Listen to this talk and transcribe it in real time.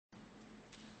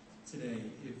today,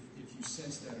 if you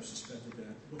sense that or suspected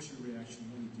that, what's your reaction?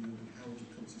 What do you do, and how would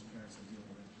you coach these parents to deal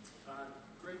with it?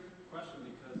 Great question,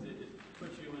 because it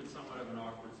puts you in somewhat of an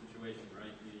awkward situation,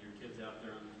 right? Your kid's out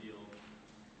there on the field.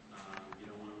 You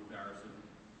don't want to embarrass him.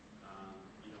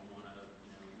 You don't want to,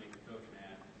 make the coach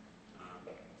mad.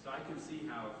 So I can see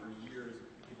how for years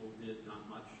people did not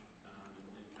much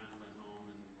and kind of went home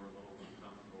and were a little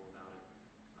uncomfortable about it.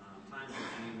 Times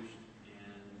have changed,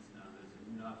 and there's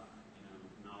enough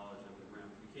knowledge of the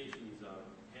ramifications of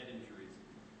head injuries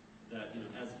that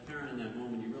as a parent in that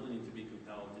moment, you really need to be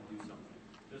compelled to do something.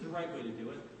 There's a right way to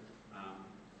do it.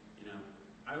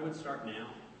 I would start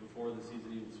now, before the season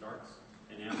even starts,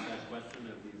 and ask that question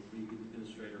of the league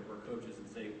administrator or coaches and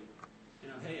say,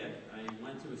 hey, I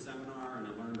went to a seminar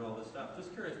and I learned all this stuff.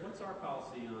 Just curious, what's our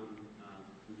policy on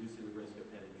reducing the risk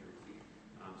of head injuries?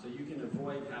 So you can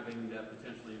avoid having that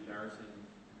potentially embarrassing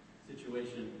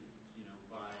situation,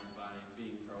 by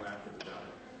being proactive about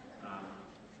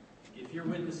it. If you're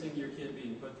witnessing your kid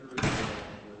being put through a drill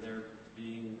where they're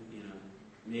being,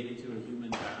 made into a human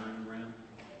battering ram,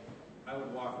 I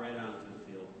would walk right out into the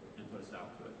field and put a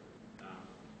stop to it.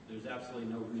 There's absolutely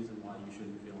no reason why you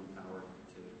shouldn't feel empowered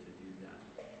to do that.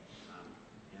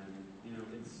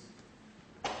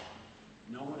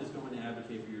 No one is going to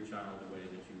advocate for your child the way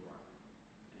that you are.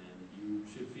 And you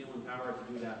should feel empowered to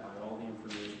do that by all the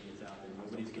information that's out there.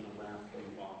 Nobody's going to laugh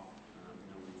you off.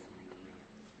 Nobody's going to do that.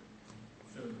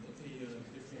 So if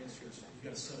the answer is, you've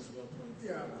got a son as well, point.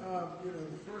 Yeah,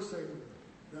 the first thing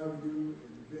that we do,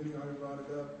 and Vinny already brought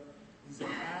it up, is to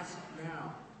ask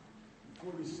now,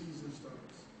 before the season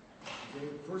starts. Okay,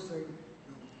 the first thing,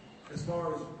 as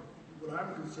far as what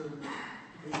I'm concerned with,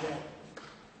 is that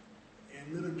in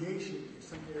litigation, if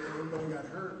something everybody got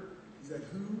hurt, is that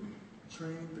who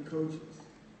trained the coaches?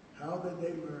 How did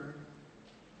they learn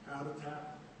how to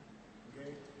tackle?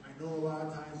 Okay, I know a lot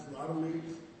of times, a lot of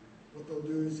leagues, what they'll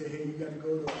do is say, hey, you got to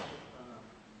go to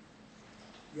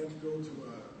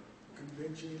a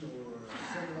convention or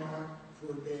a seminar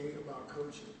for a day about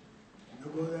coaching. And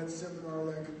they'll go to that seminar or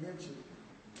that convention,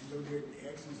 and they'll get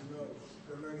X's and O's.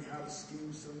 They're learning how to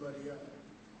scheme somebody up.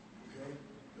 Okay?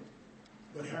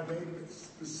 But have they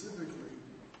specifically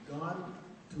gone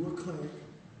to a clinic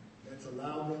that's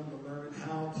allowed them to learn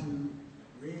how to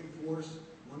reinforce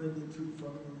one of the two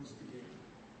fundamentals of the game?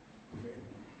 Okay?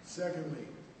 Secondly,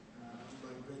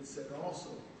 like Ben said also,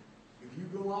 if you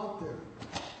go out there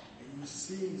and you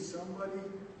see somebody,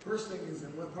 first thing is,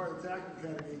 in what part of the Tackle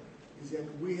Academy is that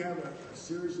we have a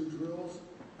series of drills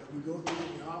that we go through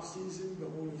in the off season, but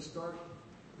when we start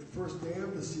the first day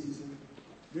of the season,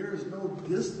 there is no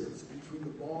distance between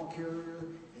the ball carrier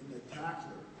and the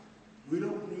tackler. We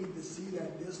don't need to see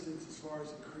that distance as far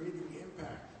as creating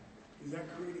impact, because that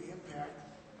creating impact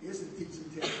isn't teaching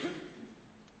technique.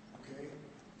 Okay?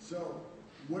 So,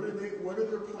 what are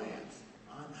their plans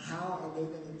on how are they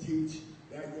going to teach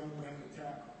that young man to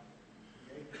tackle?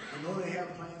 Okay? I know they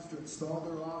have plans to install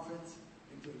their offense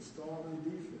and to install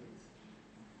their defense.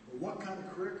 But what kind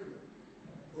of curriculum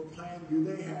or plan do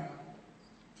they have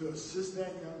to assist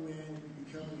that young man in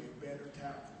becoming a better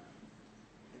tackler?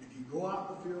 And if you go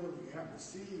out in the field and you happen to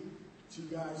see two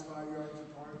guys 5 yards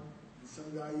apart and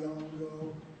some guy yelling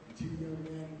go, and two young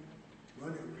men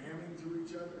running, ramming through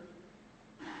each other,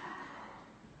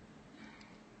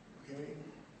 okay,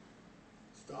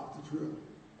 stop the drill.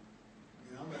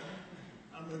 And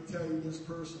I'm going to tell you this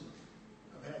personally.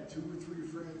 I've had 2 or 3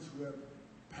 friends who have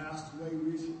passed away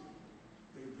recently.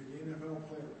 They've been NFL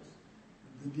players.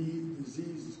 The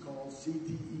disease is called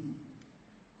CTE,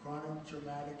 chronic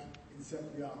traumatic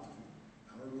encephalopathy.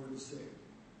 Hard word to say.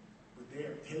 But they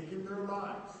have taken their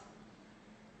lives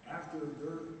after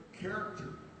their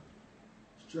character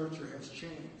structure has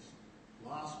changed,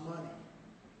 lost money,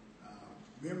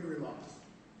 memory loss,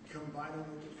 become violent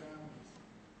with their families,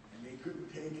 and they couldn't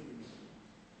take it anymore.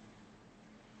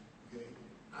 Okay?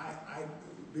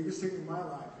 The biggest thing in my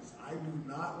life is I do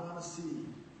not want to see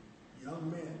young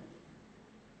men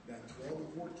that 12 to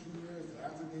 14 years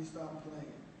after they stop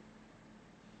playing,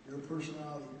 their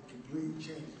personality completely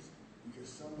changes because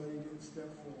somebody didn't step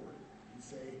forward and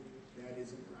say, that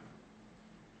isn't right.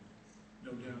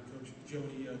 No doubt, Coach.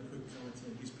 Jody, quick comment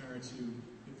to these parents who,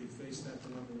 if they face that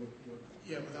dilemma, what?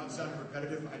 Yeah, without sounding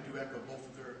repetitive, I do echo both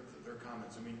of their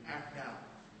comments. I mean, act now.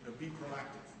 Be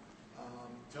proactive.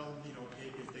 Tell them,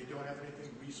 if they don't have anything,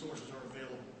 resources are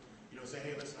available. Say,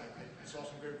 hey, listen, I saw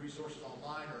some great resources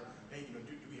online, or hey, do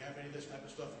we have any of this type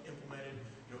of stuff implemented,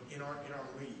 in our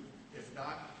league? If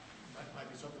not, that might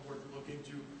be something worth to look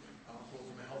into, both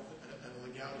from a health and a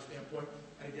legality standpoint.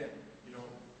 And again,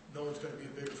 no one's going to be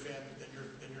a bigger fan than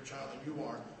your child than you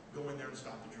are. Go in there and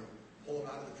stop the drill. pull them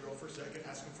out of the drill for a second,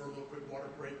 ask them for a little quick water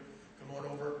break, come on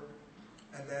over,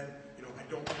 and then, I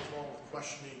don't think it's wrong with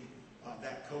questioning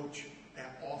that coach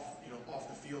off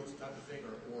the field type of thing,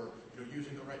 or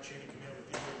using the right chain of command with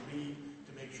the lead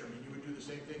to make sure. I mean, you would do the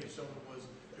same thing if someone was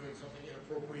doing something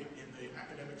inappropriate in the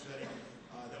academic setting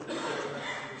that would be detrimental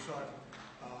to your son.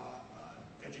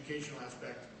 Educational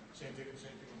aspect, same thing.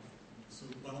 So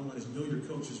bottom line is know your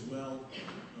coaches well.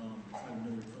 Try to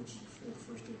know your coaches before the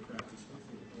first day of practice.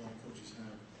 Hopefully a lot of coaches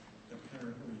have that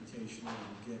parent orientation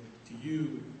and get to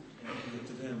you and get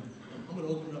to them. I'm going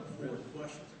to open up for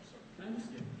questions. Can I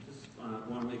just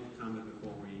want to make a comment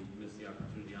before we miss the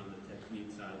opportunity on the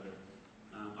technique side of it.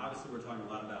 Obviously, we're talking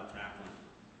a lot about tackling.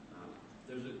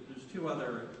 There's two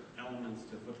other elements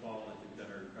to football I think that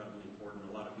are incredibly important.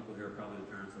 A lot of people here are probably the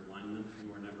parents of linemen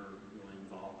who were never really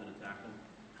involved in a tackle.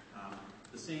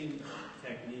 The same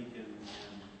technique and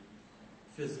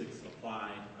physics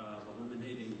applied of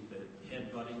eliminating the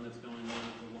headbutting that's going on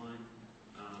at the line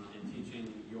and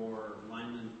teaching your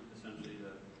linemen essentially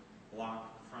to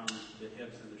block from the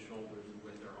hips and the shoulders and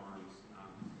with their arms.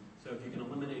 So if you can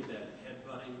eliminate that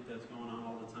headbutting that's going on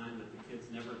all the time that the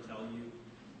kids never tell you,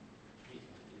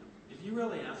 if you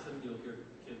really ask them, you'll hear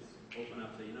kids open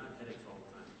up and say, I have headaches all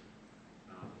the time.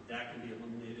 That can be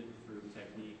eliminated through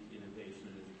technique, innovation,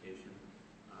 and education.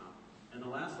 And the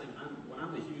last thing, what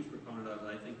I'm a huge proponent of,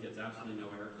 I think gets absolutely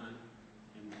no airtime,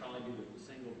 and probably be the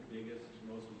single biggest,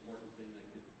 most important thing that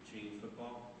could change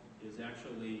football, is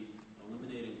actually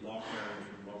eliminating ball carriers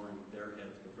from lowering their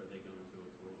heads before they go into a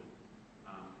collision.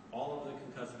 All of the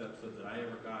concussive episodes that I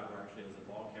ever got were actually as a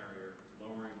ball carrier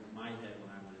lowering my head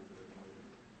when I went into the collision.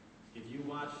 If you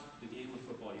watch the game of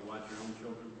football, you watch your own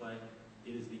children play,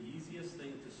 it is the easiest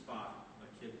thing to spot a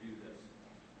kid do this.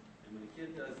 And when a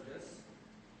kid does this,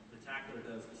 the tackler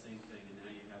does the same thing, and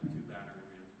now you have two battering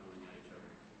rams going at each other.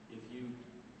 If you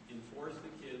enforce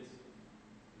the kids,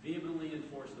 vehemently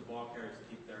enforce the ball carriers to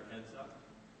keep their heads up,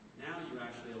 now you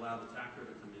actually allow the tackler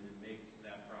to come in and make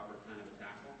that proper kind of a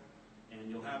tackle, and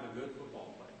you'll have a good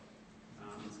football play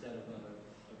instead of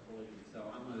a collision. So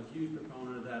I'm a huge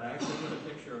proponent of that. I actually put a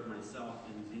picture of myself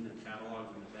in Xenith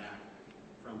catalogs in the back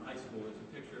from high school. There's a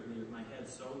picture of me with my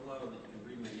head so low that you can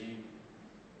read my name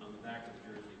on the back of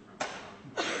the jersey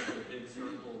from the big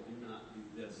circle, do not do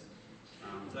this.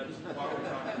 So I just, while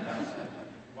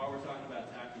we're talking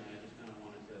about tackling, I just kind of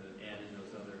wanted to add in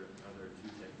those other two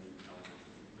technique elements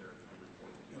that are kind of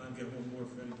important. And I've got one more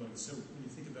for anybody. So when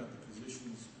you think about the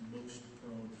positions most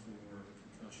prone for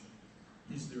concussion,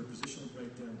 is there a positional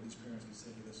breakdown that these parents can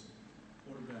say, hey, listen,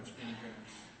 quarterbacks, running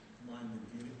backs, linemen,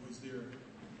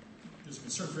 there's a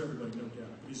concern for everybody, no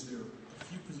doubt. But is there a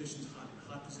few positions,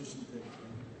 hot positions that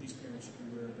these parents should be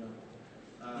aware about?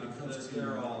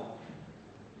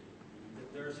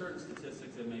 There are certain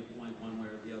statistics that may point one way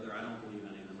or the other. I don't believe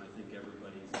any of them. I think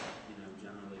everybody's,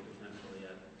 generally potentially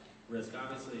at risk.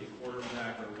 Obviously, a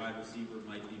quarterback or a wide receiver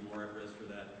might be more at risk for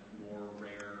that more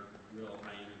rare, real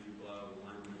high energy blow. The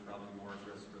lineman is probably more at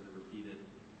risk for the repeated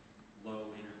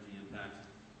low energy impacts.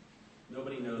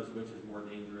 Nobody knows which is more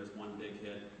dangerous, one big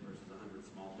hit versus 100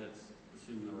 small hits.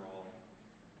 Assume they're all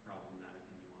problematic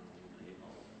and you want to eliminate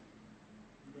all of them.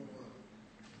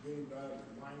 Being about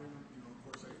linemen, of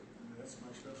course, that's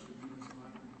my specialty, defensive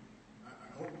lineman.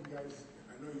 I hope you guys,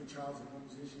 I know your child's in one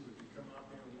position, but you come out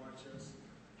there and watch us.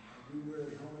 We wear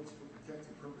the helmets for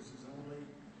protective purposes only.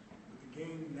 But the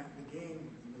game,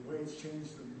 and the way it's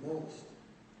changed the most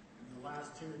in the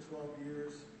last 10 or 12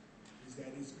 years is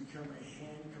that it's become a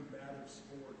hand combative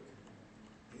sport.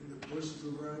 In the bushes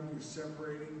to run, you're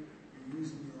separating, you're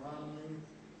using your arm length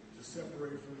to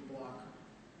separate from the blocker.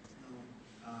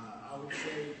 I would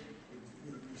say,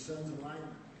 your son's a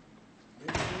lineman.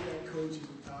 Make sure that coaches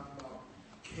will talk about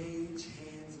cage,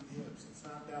 hands, and hips. It's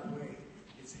not that way.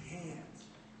 It's hands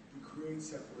to create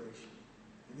separation.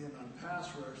 And then on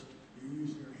pass rush, you're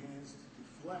using your hands to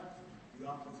deflect the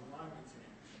offensive lineman's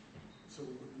hands. So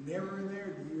never in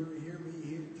there do you ever hear me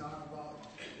here talk about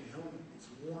the helmet. It's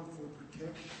worn for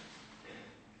protection.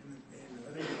 And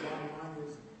I think the bottom line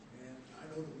is, and I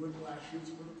know the whiplash hits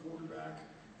for the quarterback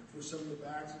and for some of the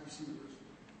backs and receivers,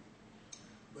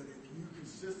 but if you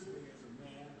consistently as a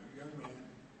man or young man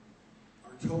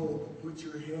are told to put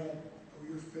your head or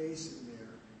your face in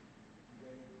there,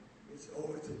 okay, it's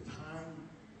a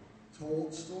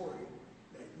time-told story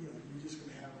that you're just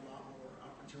going to have a lot more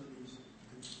opportunities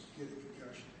to get a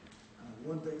concussion.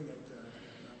 One thing that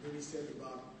Vinny said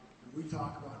about when we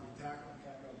talk about the tackle,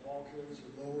 having a ball carriers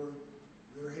or lower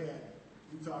their head,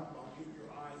 we talk about getting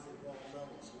your eyes at ball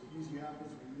level. So what usually happens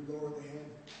when you lower the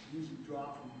head, you usually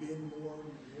drop and bend more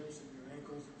in your hips and your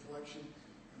ankles and flexion.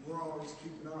 And we're always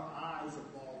keeping our eyes at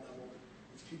ball level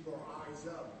more eyes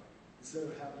up instead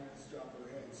of having us drop our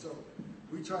head. So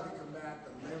we try to combat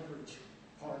the leverage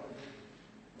part of it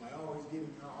by always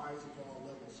getting our eyes up all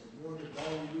levels. So more the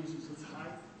ball reduces its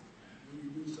height, we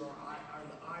reduce our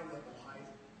eye level height,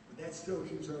 but that still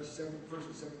keeps our first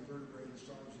and second vertebrae in a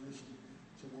strong position.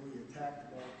 So when we attack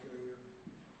the ball carrier,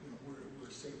 we're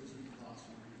as safe as we can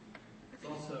possibly be. It's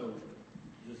also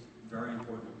just very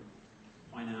important to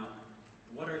find out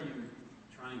what are you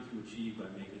trying to achieve by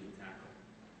making a tackle.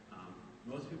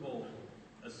 Most people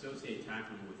associate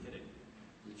tackling with hitting.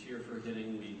 We cheer for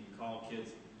hitting. We call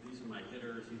kids, these are my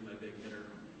hitters, he's my big hitter.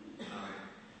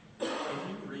 If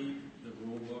you read the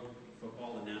rule book,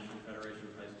 football, the National Federation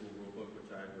of High School rule book,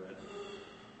 which I've read,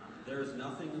 there is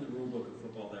nothing in the rule book of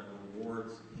football that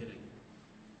rewards hitting.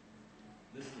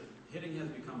 Hitting has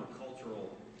become a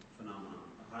cultural phenomenon,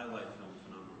 a highlight film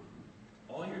phenomenon.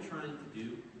 All you're trying to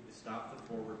do is stop the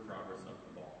forward progress of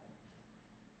the ball.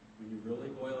 When you really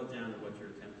boil it down to what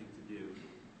you're attempting to do,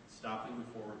 stopping the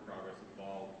forward progress of the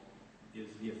ball is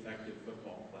the effective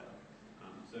football play.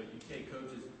 So you take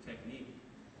coach's technique,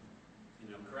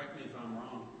 correct me if I'm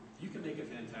wrong, you can make a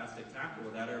fantastic tackle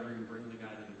without ever even bringing the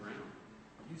guy to the ground.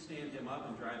 You stand him up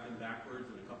and drive him backwards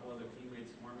and a couple other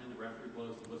teammates swarm in, the referee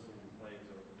blows the whistle and the play is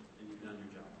over, and you've done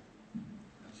your job.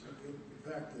 In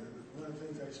fact, one of the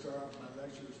things I start off my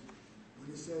lectures, when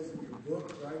it says in your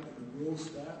book, right, in the rule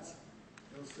stats,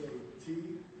 they'll say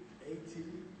T, AT,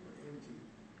 or MT.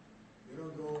 They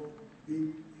don't go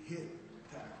big hit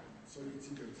tackle. So it's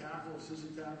either tackle,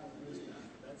 assisted tackle, or missed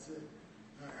tackle. That's it.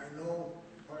 I know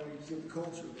part of the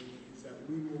culture is that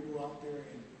we will go out there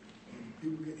and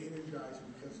people get energized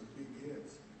because of big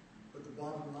hits. But the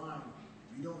bottom line,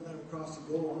 if you don't let them cross the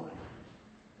goal line,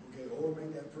 okay, or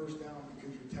make that first down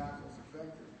because your tackle is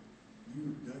effective,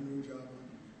 you've done your job.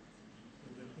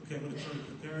 Okay, I'm going to turn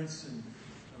to the parents and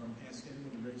ask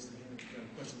anyone to raise their hand if you've got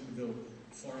a question. I'm going to go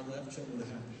far left, show with a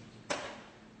hat.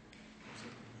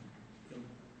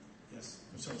 Yes,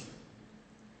 I'm sorry.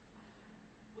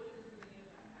 What is the name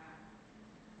of that app?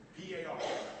 PAR,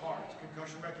 PAR, it's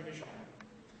Concussion Recognition App.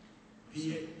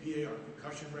 PAR,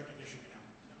 Concussion Recognition App.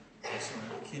 I'm sorry,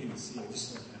 I can't even see. I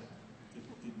just saw that.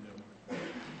 Didn't know.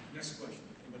 Next question.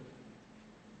 Anybody?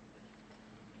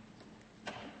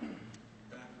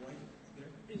 Back white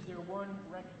there. Is there one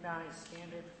recognized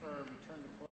standard for return to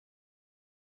play?